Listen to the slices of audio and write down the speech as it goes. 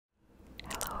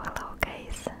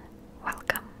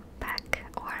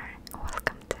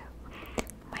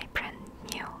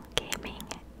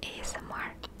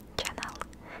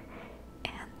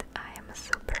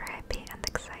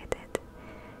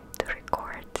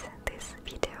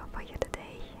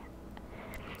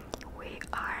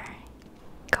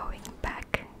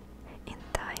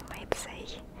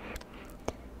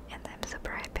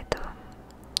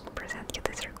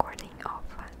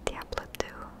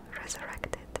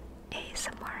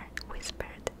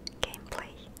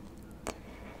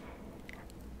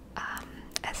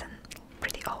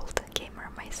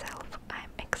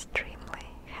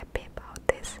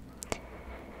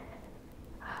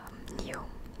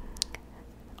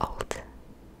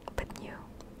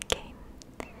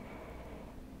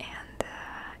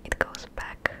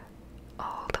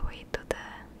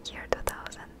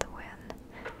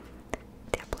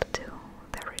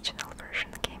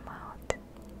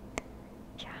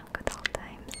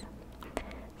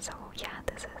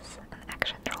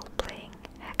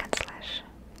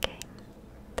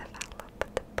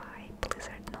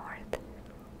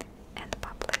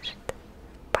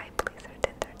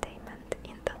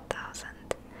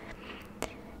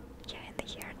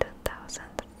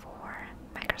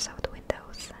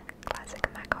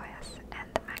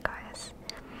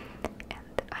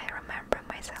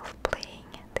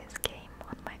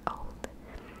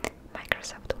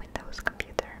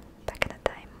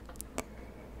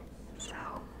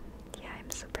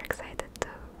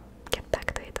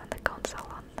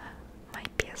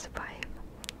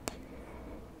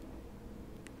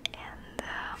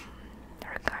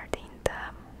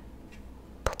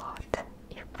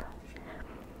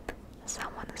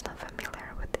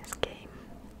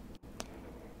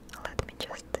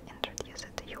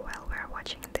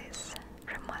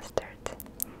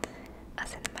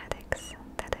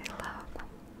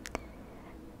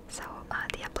So,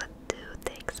 Diablo 2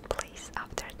 takes place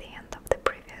after the end of the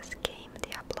previous game,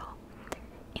 Diablo,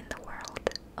 in the world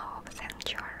of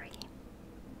Sanctuary.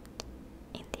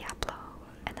 In Diablo,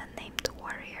 an unnamed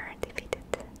warrior defeated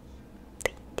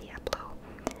the Diablo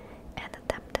and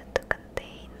attempted to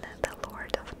contain the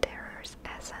Lord of Terror's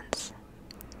essence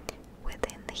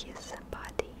within his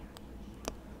body.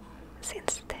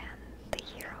 Since then, the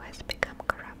hero has become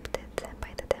corrupted by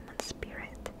the demon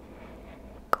spirit,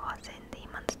 causing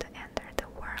demons to enter the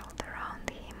world around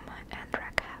him and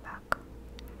wreak havoc.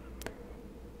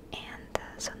 And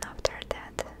soon after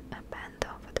that, a band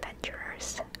of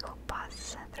adventurers who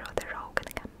pass through the rogue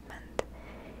encampment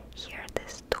hear the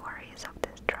stories of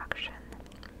destruction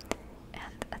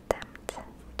and attempt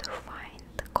to find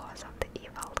the cause of the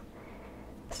evil,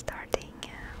 starting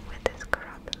with this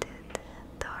corrupted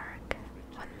dark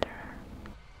wanderer.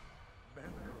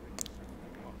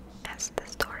 As the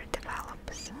story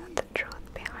develops, the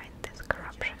truth behind this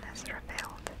corruption is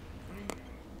revealed.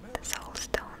 The soul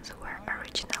stones were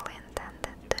originally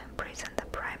intended to imprison the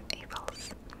prime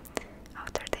evils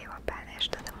after they were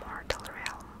banished to the mortal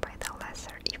realm by the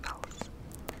lesser evils.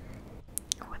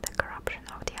 With the corruption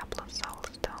of Diablo's soul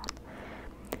stone,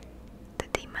 the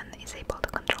demon is able to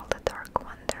control the Dark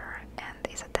Wanderer and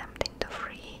is attempting to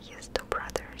free his two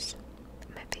brothers,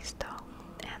 Mephisto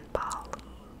and Baal.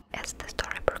 As the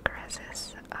story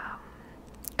progresses,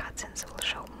 cutscenes will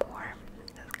show more.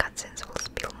 Cutscenes will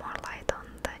spill more light on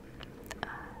the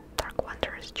Dark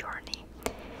Wanderer's journey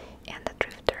and the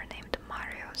drifter named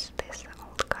Marius, this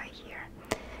old guy here,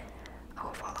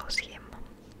 who follows him.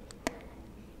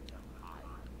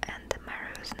 And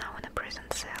Marius, now in a prison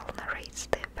cell, narrates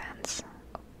the events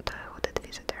to a hooded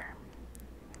visitor.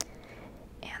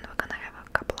 And we're gonna have a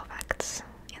couple of acts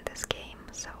in this game.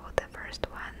 So the first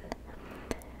one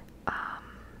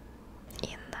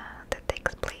that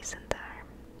takes place in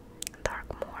the Dark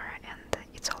Moor, and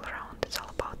it's all around. It's all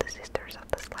about the Sisters of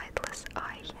the Slightless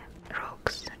Eye,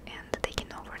 rogues, and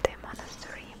taking over their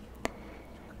monastery.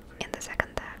 In the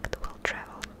second act, we'll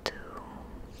travel to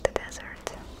the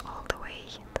desert, all the way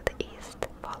to the east,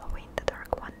 following the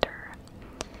Dark Wanderer.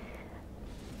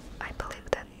 I believe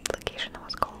that location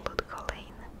was called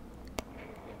Ludgolane.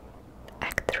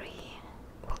 Act 3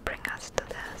 will bring us to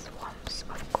the swamps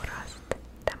of Kurast,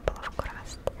 Temple of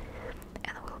Kurast,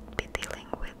 and we'll be dealing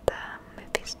with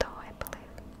Mephisto, I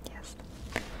believe. Yes.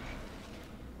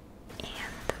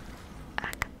 And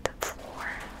Act 4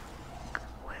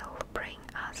 will bring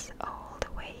us all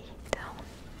the way down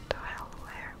to hell,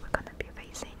 where we're gonna be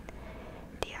facing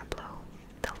Diablo,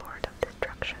 the Lord of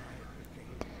Destruction.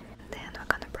 Then we're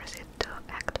gonna proceed to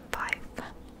Act 5,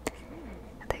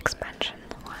 the expansion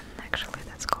one, actually,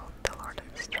 that's called the Lord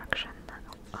of Destruction.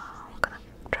 We're gonna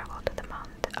travel to the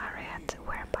Mount Arad,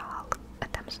 where Baal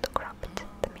attempts to corrupt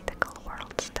the mythical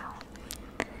world stone.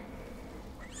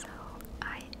 So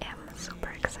I am super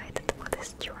excited for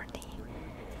this journey.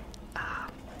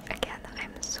 Again,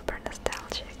 I'm super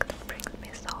nostalgic. That brings me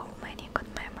so many good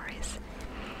memories.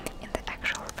 In the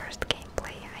actual first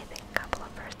gameplay, I think a couple of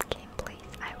first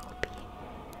gameplays, I will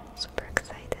be super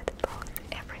excited about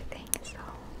everything. So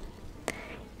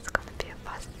it's gonna be a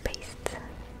fast-paced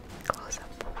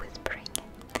close-up whispering.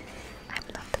 I'm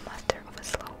not the master of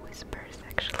slow whispers,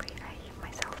 actually. I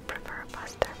myself prefer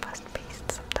faster,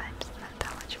 fast-paced, sometimes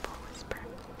unintelligible whisper.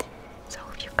 So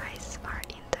if you guys are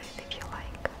into it, if you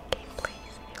like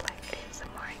gameplays, if you like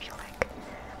ASMR, if you like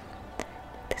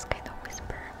this kind of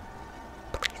whisper,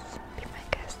 please be my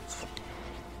guests.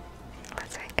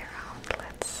 Let's hang around,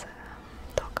 let's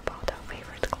talk about our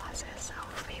favorite classes,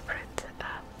 our favorite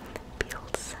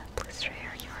builds. Please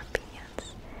share your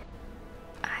opinions.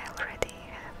 I already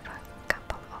have a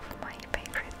couple of my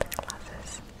favorite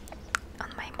classes on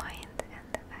my mind,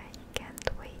 and I can't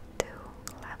wait to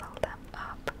level them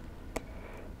up.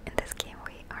 In this game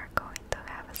we are going to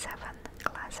have 7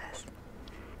 classes: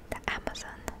 the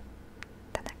Amazon,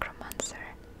 the Necromancer,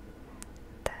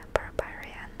 the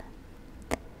Barbarian,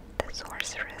 the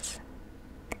Sorceress,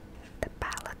 the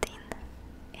Paladin,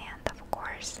 and of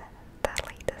course the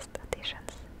latest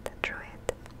additions, the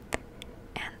Druid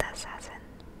and the Assassin.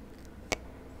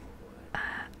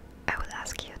 I would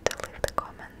ask you to leave the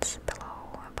comments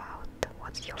below about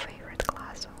what's your favorite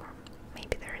class, or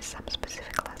maybe there is some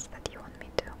specific class that you want me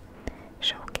to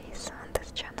showcase on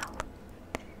this channel.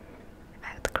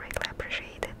 I would greatly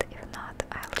appreciate it. If not,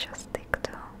 I'll just stick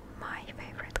to my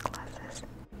favorite classes.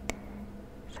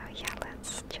 So yeah,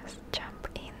 let's just jump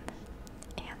in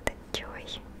and enjoy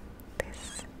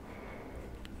this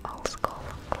old school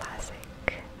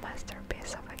classic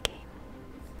masterpiece of a game.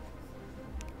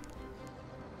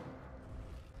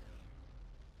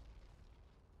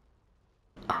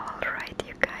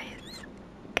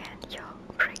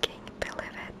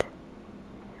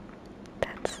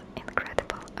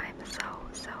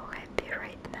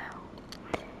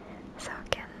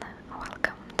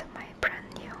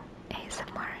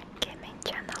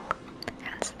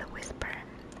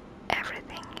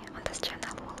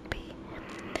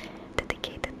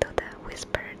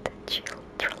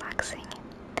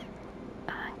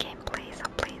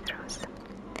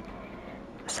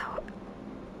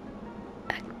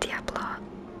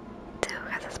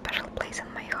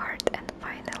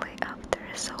 finally, after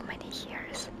so many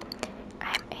years,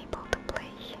 I am able to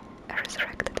play a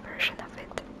resurrected version of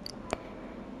it.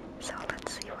 So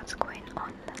let's see what's going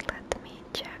on. Let me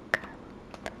check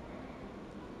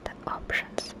the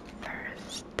options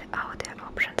first. The audio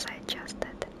options I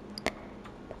adjusted,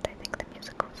 but I think the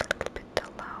music was a little bit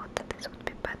too loud. This would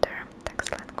be better.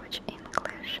 Text language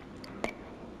English.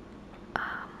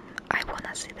 I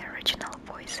wanna see the original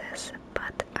voices,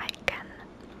 but I can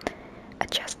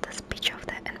adjust the speech of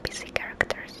the NPC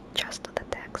characters just to the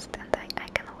text, and I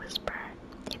can whisper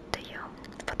it to you.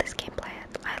 For this gameplay,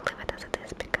 I leave it as it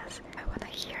is because I wanna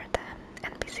hear the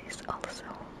NPCs also.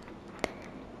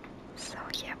 So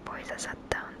yeah, voices are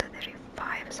down to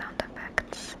 35 sound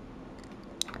effects.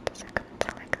 Wait a second,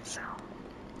 like so.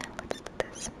 Let's do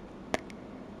this.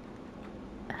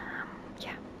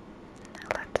 Yeah,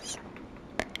 let's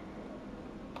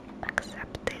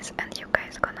accept this, and you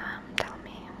guys gonna tell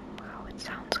me how it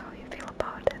sounds, how you feel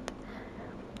about it.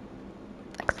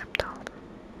 Accept all.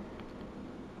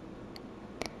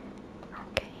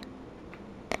 Okay.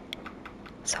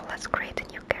 So let's create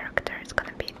a new character. It's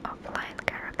gonna be offline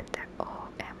character.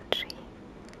 OMG.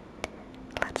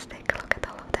 Let's take a look at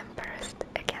all of them first.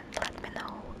 Again, let me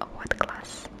know what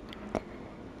class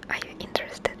are you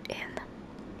interested in.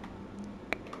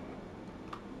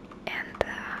 And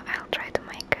I'll try to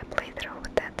make a playthrough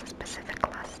with that specific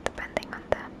class depending on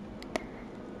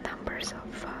the numbers of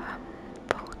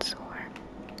votes or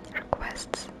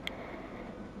requests.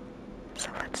 So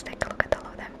let's take a look at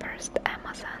all of them first.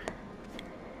 Amazon,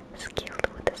 skilled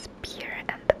with the spear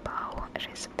and the bow.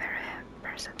 She's a very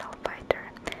versatile fighter.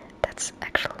 That's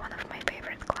actually one of my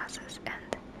favorite classes,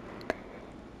 and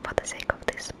for the sake of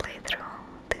this playthrough,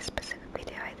 this specific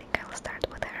video, I think I'll start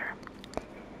with her.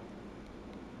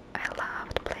 I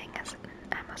loved playing as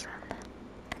Amazon.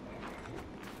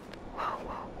 Whoa,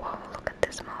 whoa, whoa, look at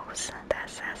this moves. The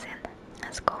assassin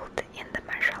has gold in the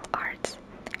martial arts.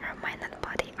 Her mind and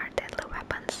body are deadly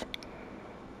weapons.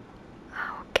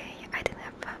 Okay, I didn't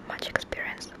have much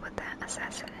experience with the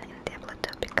assassin in Diablo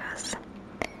 2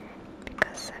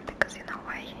 because you know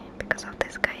why? Because of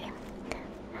this guy.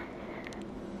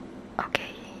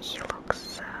 Okay, he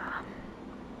looks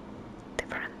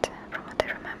different from what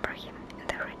I remember him in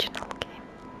the original game.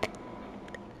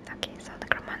 Okay, so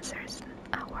Necromancer is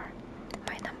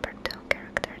my number 2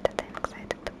 character that I'm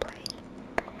excited to play.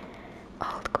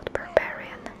 Old good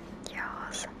barbarian,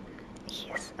 yes.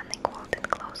 He's unequaled in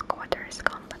close quarters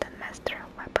combat and master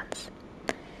of weapons.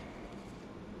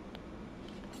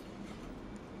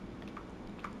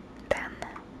 Then,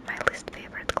 my least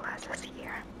favorite classes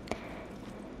here.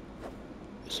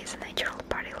 He's a natural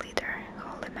party leader,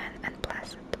 holy man and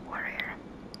blessed warrior.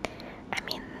 I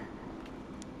mean,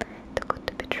 too good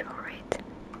to be true, right?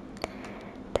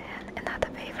 Then another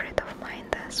favorite of mine,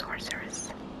 the sorceress.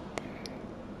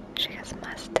 She has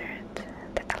mastered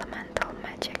the elemental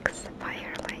magics,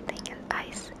 fire, lightning and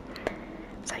ice.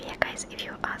 So yeah guys, if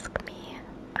you ask me,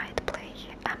 I'd play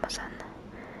Amazon,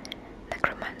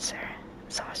 Necromancer,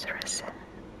 Sorceress,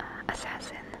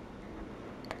 Assassin.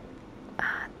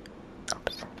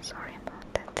 Oops, sorry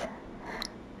about that.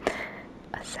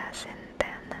 Assassin,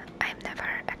 then I've never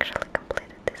actually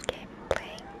completed this game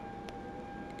playing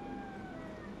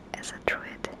as a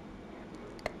druid.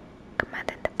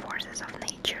 Commanding the forces of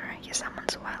nature, he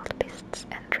summons wild beasts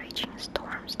and raging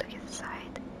storms to his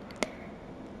side.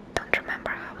 Don't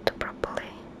remember how to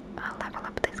properly level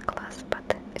up this class, but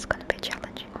it's gonna be a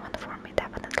challenging one for me,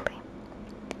 definitely.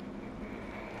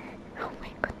 Oh my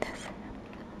goodness.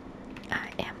 I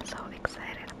am so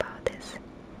excited about this.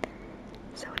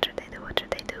 So what should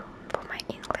I do for my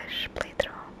English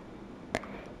playthrough?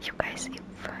 You guys,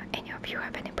 if any of you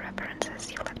have any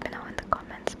preferences, you let me know in the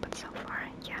comments, but so far,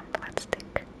 yeah, let's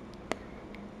stick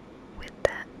with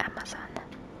the Amazon.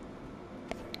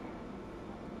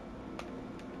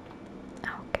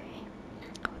 Okay,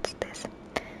 what's this?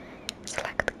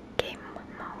 Select game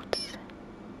modes.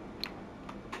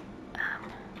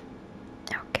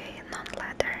 Okay,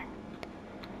 non-ladder.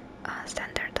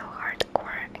 Standard or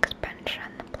hardcore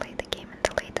expansion. Play the game in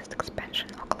the latest expansion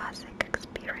or classic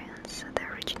experience. The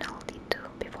original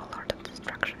D2 before Lord of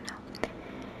Destruction now.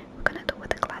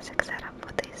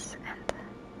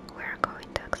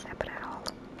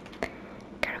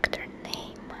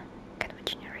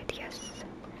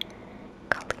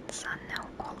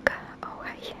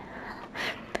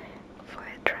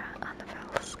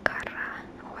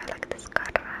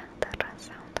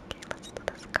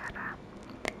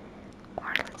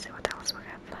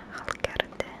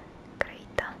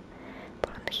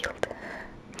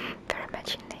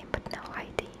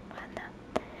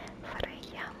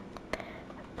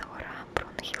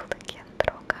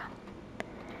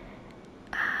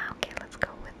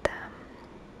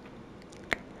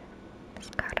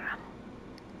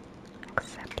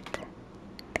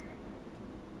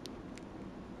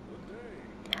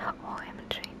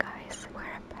 OMG, guys,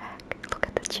 we're back. Look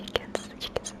at the chickens. The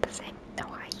chickens are the same. Oh,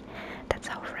 hi. That's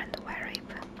our friend Werib.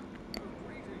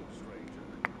 Greetings, stranger.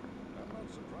 I'm not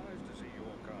surprised to see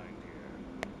your kind here.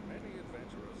 Many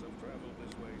adventurers have traveled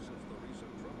this way since the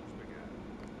recent troubles began.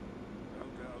 No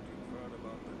doubt you've heard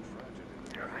about the tragedy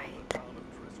that befell the town of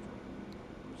Tristram.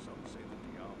 Some say that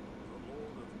Diablo, the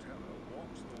Lord of Terror,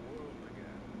 walks the world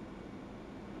again.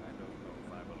 I don't know if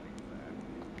I believe that.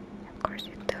 Of course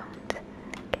you don't.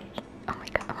 Okay. Oh my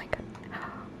god, oh my god.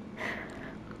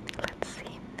 Let's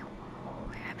see what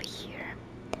we have here.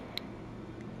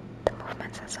 The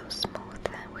movements are so smooth.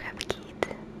 We have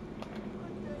Keith.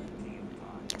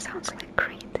 Sounds like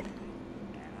Creed.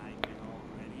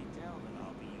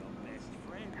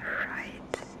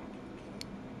 Right.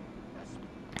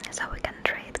 So we can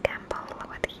trade Campbell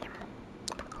with him.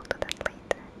 We'll do that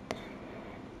later.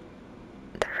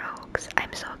 The rogues.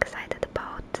 I'm so excited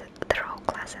about the rogue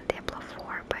class in Diablo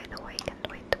 4, by the way. Can't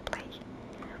wait to play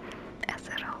as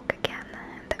a rogue again.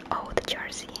 And the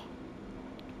Jersey.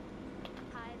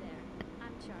 Hi there,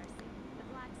 I'm Charcy, the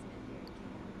blacksmith here in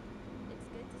camp. It's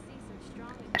good to see some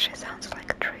strong and She sounds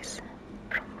like Triss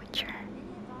from Witcher.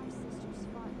 many of our sisters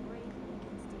fought bravely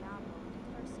against Diablo when he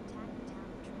first attacked the town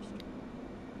of Tristram.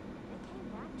 They came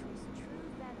back to us true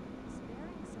veterans,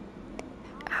 bearing some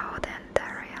really powerful Then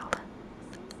Dariel.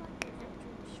 Seems like the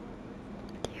victory was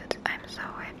short-lived. Dude, I'm so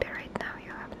happy right now,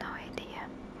 you have no idea.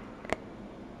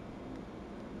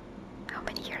 How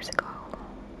many years ago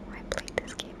I played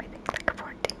this game? I think like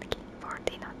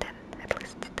 14 or 10, at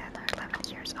least 10 or 11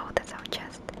 years. Oh, that's our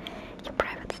chest. Your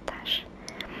private stash.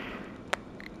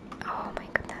 Oh my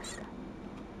goodness.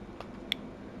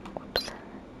 Whoops.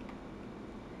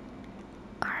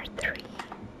 R3.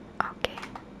 Okay.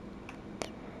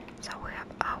 So we have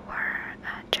our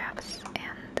jabs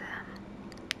and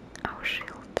our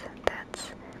shield.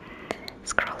 That's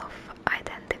scroll of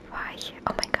identify.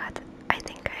 Oh my god, I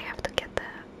think I have to get the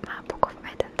book of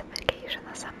identification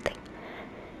or something.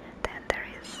 Then there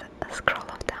is a scroll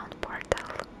of down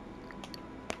portal.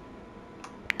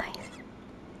 Nice.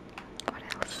 What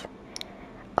else?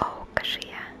 Oh,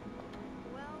 Kashia.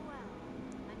 Well,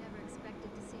 I never expected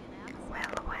to see an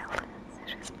Amazon. Well,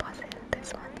 she's positive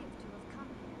this They're one. brave to have come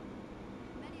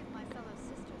here. Many of my fellow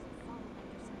sisters have fallen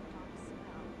under some dark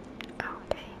spell.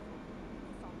 Okay.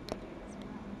 Thought they did as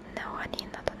well. No, honey,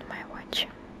 not on my watch.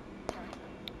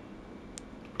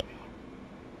 Okay.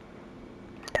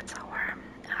 That's our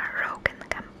rogue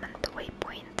encampment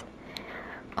waypoint.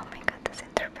 Oh my god, this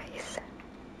interface.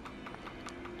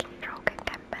 Okay, rogue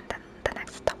encampment, and the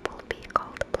next stop will be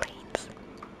called Plains.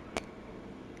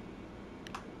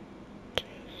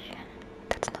 Okay,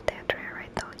 that's not Adria, right?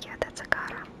 Oh yeah, that's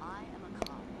Agara. I am a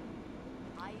Kara,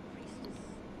 High Priestess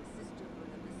of the Sisterhood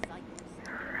of the Cycles.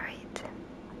 Right.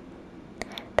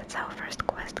 That's our first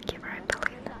quest giver, I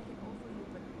believe. I can offer you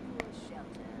but poor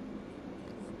shelter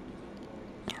within these rickety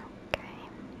walls. Okay.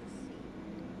 You see,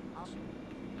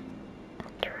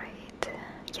 Right.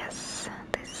 Yes,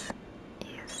 this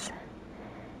is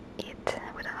it.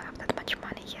 We don't have that much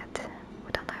money yet.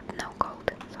 We don't have no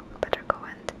gold, so we better go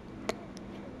and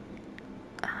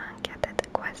get it. The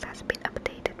quest has been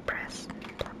updated. Press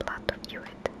blah blah to view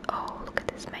it. Oh, look at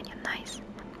this menu. Nice.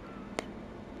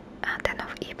 10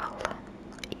 of evil.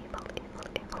 Evil.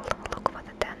 Look for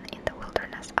the 10 in the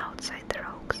wilderness outside the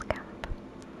rogues camp.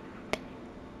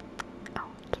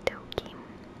 Okie dokie.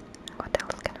 What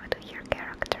else can we do here?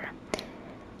 Character.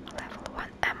 Level 1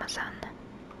 Amazon.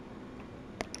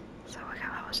 So we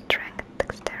have our strength,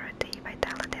 dexterity,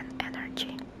 vitality, and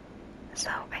energy. So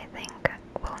I think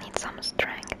we'll need some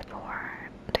strength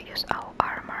to use our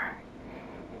armor.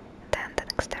 Then the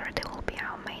dexterity will be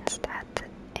our main stat,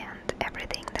 and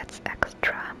everything that's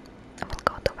extra will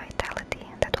go to vitality.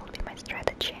 That will be my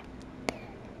strategy.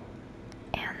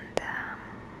 And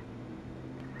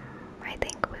I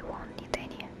think we won't need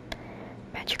any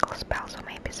magical spells, or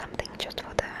maybe something just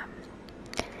for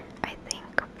the. I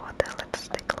think for the. Let's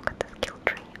take a look at the skill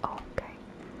tree. Okay.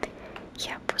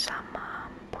 Yeah, for some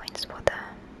points for the.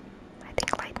 I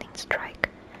think lightning strike.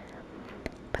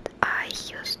 But I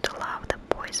used to love the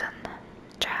poison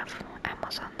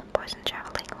Amazon poison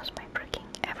javelin was my freaking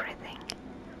everything.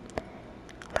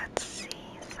 Let's see.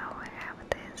 So I have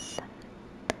this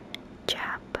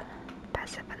jab,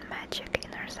 passive and magic,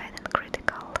 inner sight and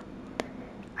critical.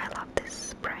 I love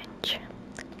this branch.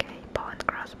 Okay, bow and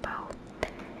crossbow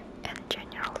and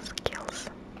general skill.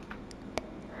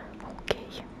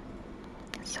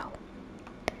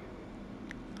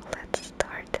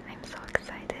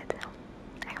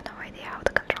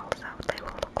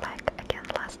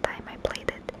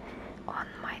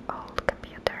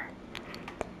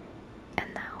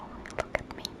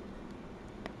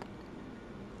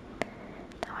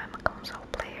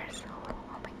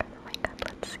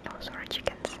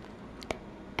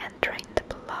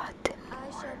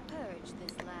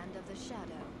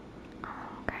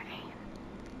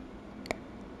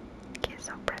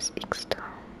 So press X to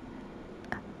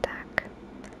attack.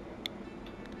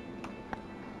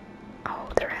 Oh,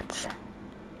 threats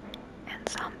and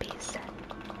zombies.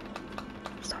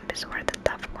 Zombies were the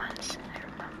tough ones, I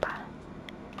remember.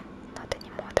 Not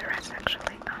anymore, the rats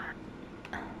actually are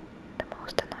the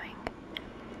most annoying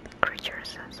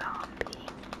creatures. A zombie.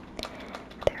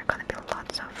 There are gonna be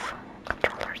lots of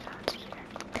controller zones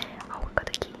here. Oh, we got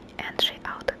a key. Entry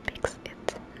auto fix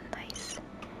it. Nice.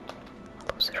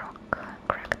 Loose rock,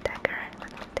 crack dagger.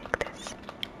 Let me take this.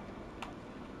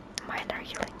 Minor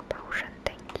healing potion,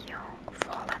 thank you.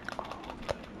 Fallen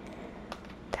old.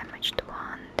 Damaged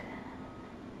wand.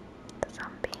 The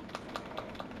zombie.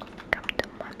 Come to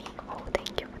mommy. Oh,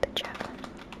 thank you for the javelin.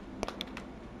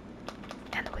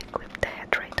 And we equip the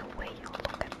head right away. Oh,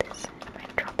 look at this. Am I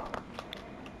in trouble?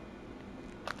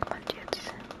 Come on, dudes.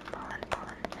 Fallen,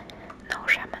 fallen. No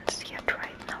shamans yet,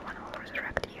 right? No one will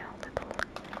resurrect you, little.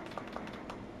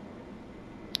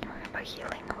 We have a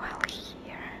healing while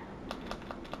here.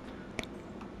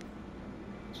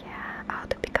 Yeah,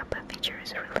 auto pickup feature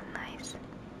is really nice.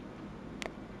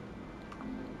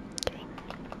 Okay.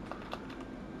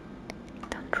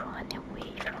 Don't run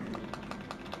away from me.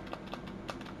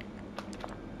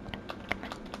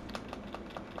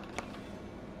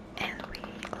 And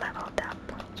we leveled up,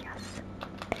 yes.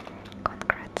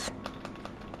 Congrats.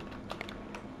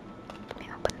 Let me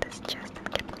open this chest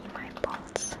and get me my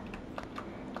bolts.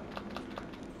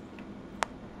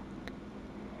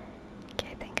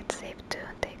 Okay, I think it's safe to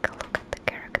take a look at the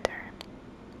character.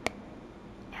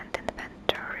 And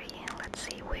inventory. Let's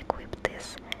see, we equip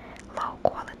this low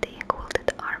quality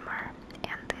quilted armor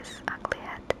and this ugly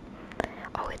hat.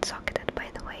 Oh, it's socketed by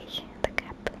the way, the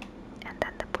cap. And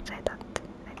then the boots I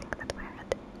think that were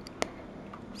it.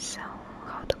 So,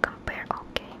 how to compare?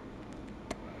 Okay.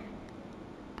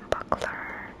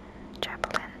 Buckler,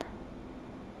 javelin,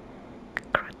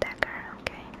 crude dagger,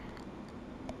 okay.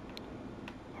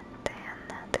 And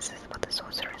then this is what the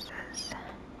sorcerer says.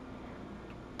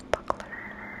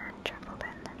 Buckler,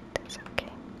 javelin, that's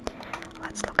okay.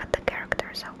 Let's look at the character,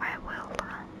 so I will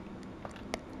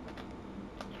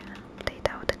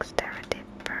update our dexterity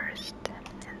first,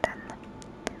 and then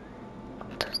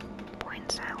 2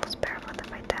 points I'll spare for the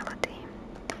vitality.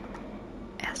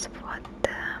 As for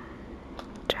the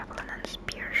javelin and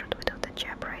spear, should we do the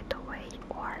jab right away,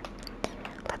 or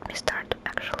let me start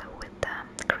actually with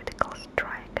the critical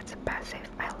strike? It's a passive.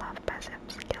 I love passive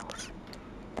skills.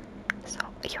 So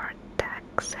your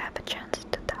attacks have a chance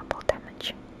to double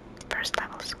damage. First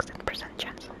level 16%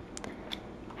 chance.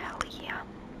 Hell yeah.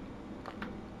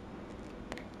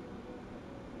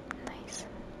 Nice.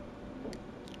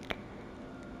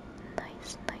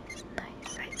 Nice, nice,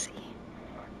 nice. I see.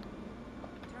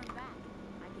 Turn back.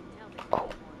 I can tell that Oh,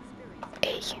 you're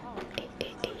more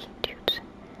experienced. dudes.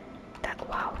 That,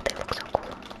 wow, they look so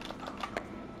cool.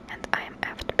 And I am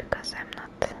effed because I'm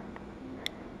not.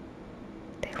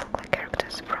 They look like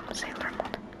characters from Sailor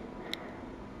Moon.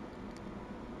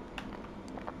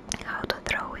 How to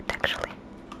throw it actually?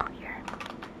 Oh, here.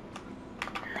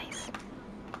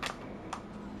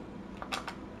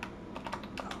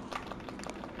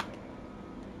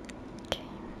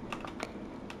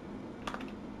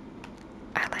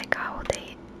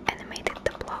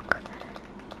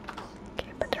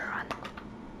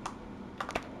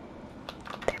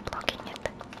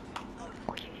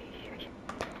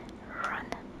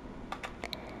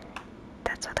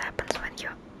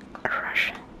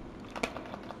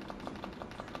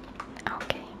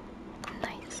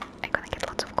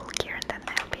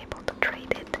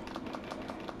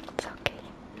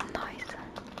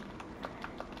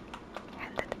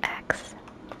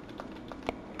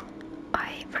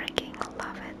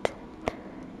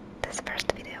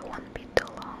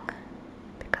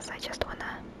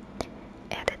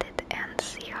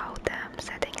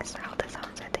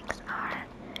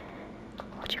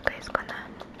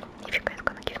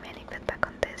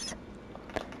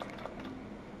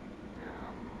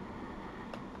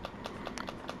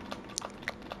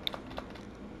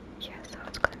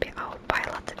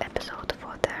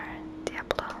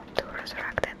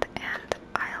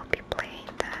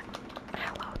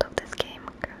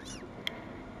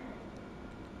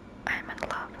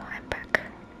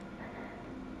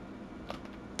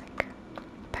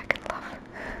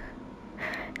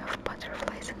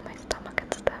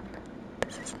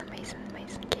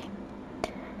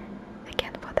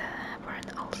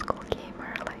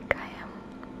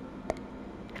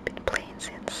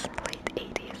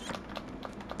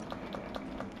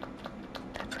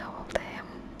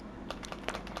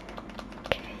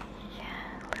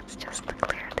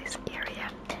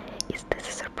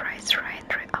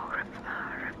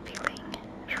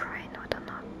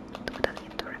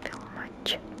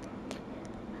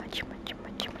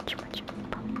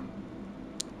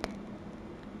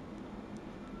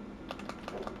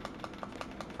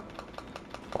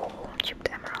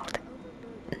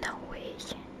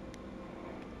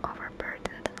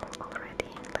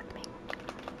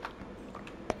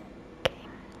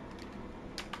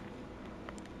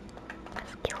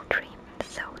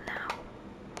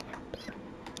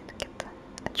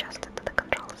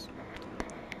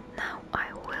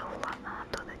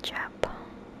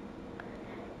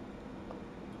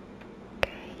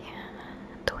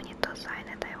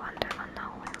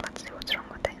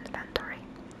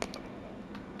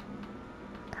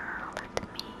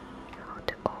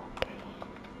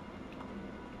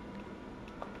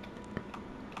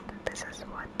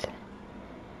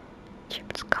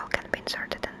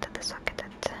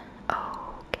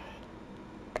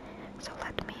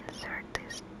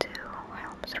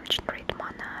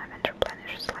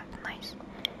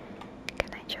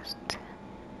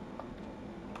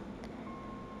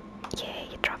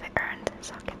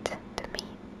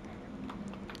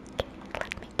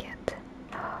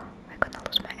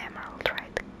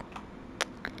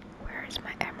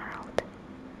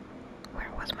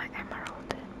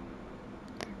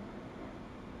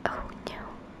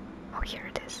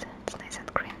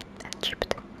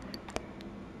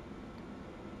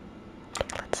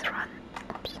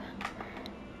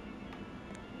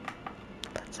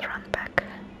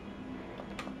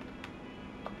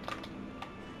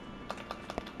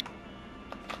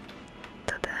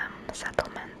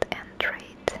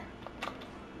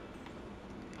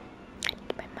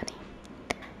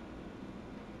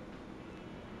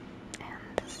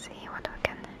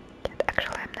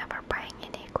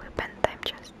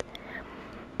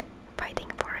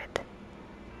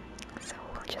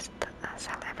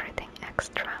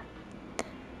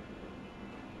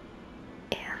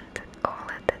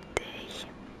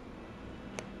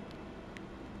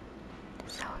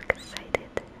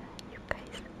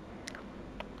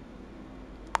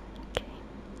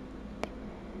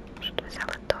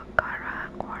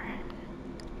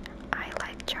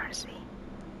 Jersey.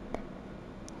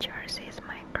 Jersey is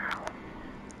my girl.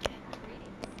 Okay.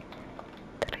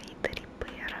 Trade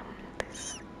repair.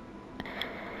 This.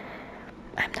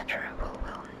 I'm not sure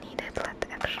we'll need it. Let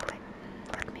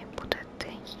me put it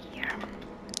here.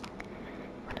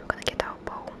 When we're gonna get our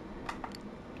bow.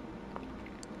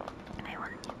 I will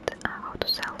need how to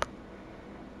sell.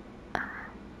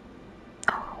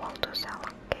 All to sell.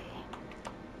 Okay.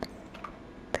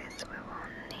 This we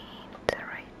won't need.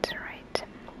 Right.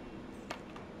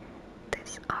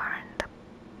 These are the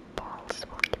balls.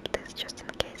 We'll keep this just in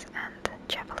case. And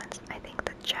javelins. I think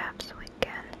the jabs we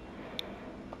can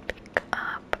pick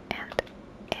up and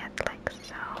add like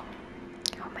so.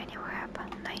 How many we have?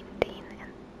 19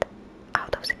 and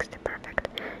out of 60. Perfect.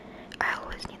 I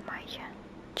always need my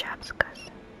jabs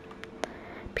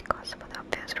because for the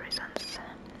obvious reasons.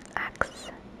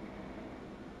 Axe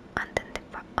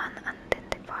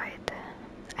unidentified.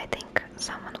 I think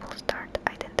someone will start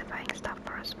identifying stuff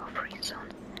for us for free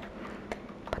soon,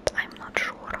 but I'm not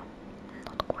sure,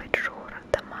 not quite sure.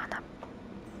 The mana,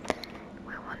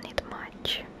 we won't need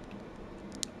much,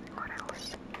 or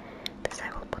else this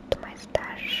I will put to my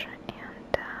stash,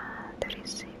 and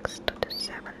 36 to do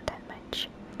 7 damage,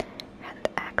 and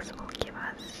axe will give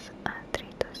us 3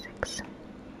 to 6.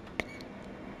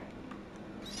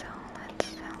 So let's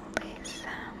sell this.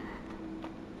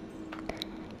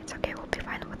 It's okay, we'll be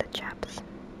fine with the jabs.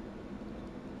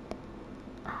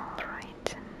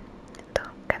 Alright.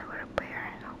 Can we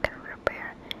repair? How can we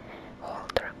repair? All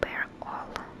to repair all.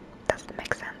 Does it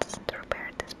make sense to repair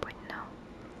at this point? No.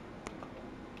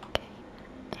 Okay.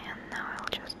 And now I'll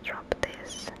just drop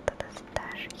this to the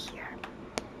stash here.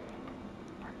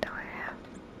 What do I have?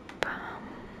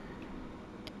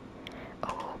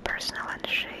 Oh, personal and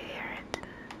shared.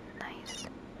 Nice.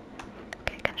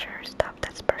 Okay, I can share stuff.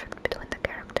 That's perfect between the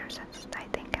characters, I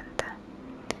think, and the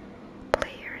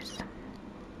players.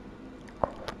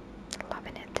 Cool.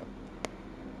 Loving it.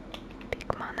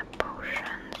 Big mana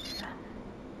potions.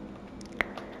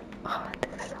 Oh,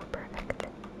 this is so perfect.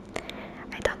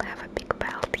 I don't have a big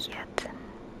belt yet,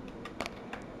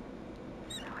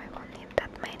 so I won't need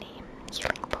that many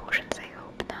healing potions, I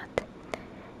hope not.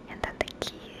 And then the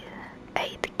key,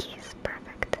 8 keys,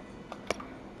 perfect.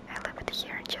 I leave it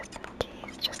here just in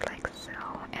case, just like so,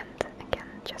 and again,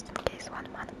 just in case, 1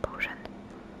 mana potion.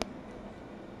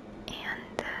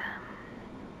 And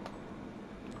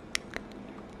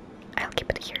I'll keep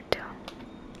it here too.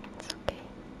 It's okay.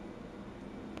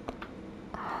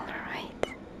 Alright.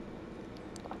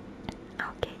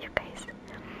 Okay, you guys.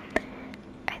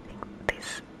 I think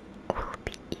this will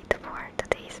be it for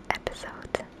today's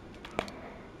episode.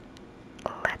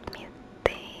 Let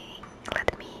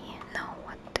me know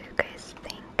what do you guys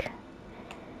think.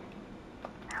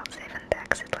 I'll save and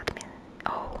exit. Let me.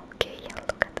 Oh, okay.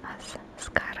 Look at us.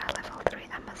 Skara level 3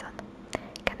 Amazon.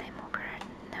 Can I move her?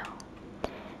 No.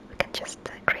 We can just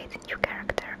create a new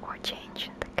character or change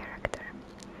the character.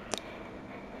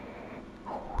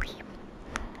 Oh,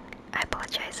 I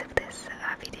apologize if this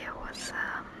video was,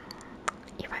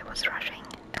 if I was rushing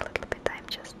a little bit. I'm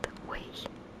just way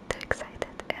too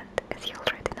excited, and as you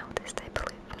already noticed, I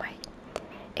believe my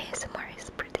ASMR is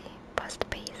pretty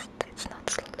fast-paced. It's not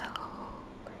slow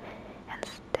and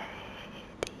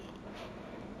steady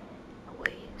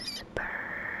whisper.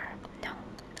 No,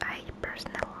 I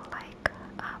personally like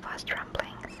fast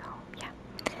rambling, so yeah.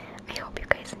 I hope you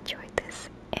guys enjoyed this,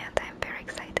 and I'm very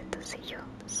excited to see you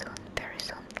soon, very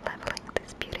soon, leveling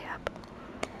this beauty up.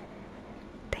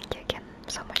 Thank you again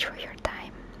so much for your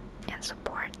time and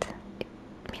support. It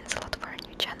means a lot for a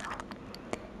new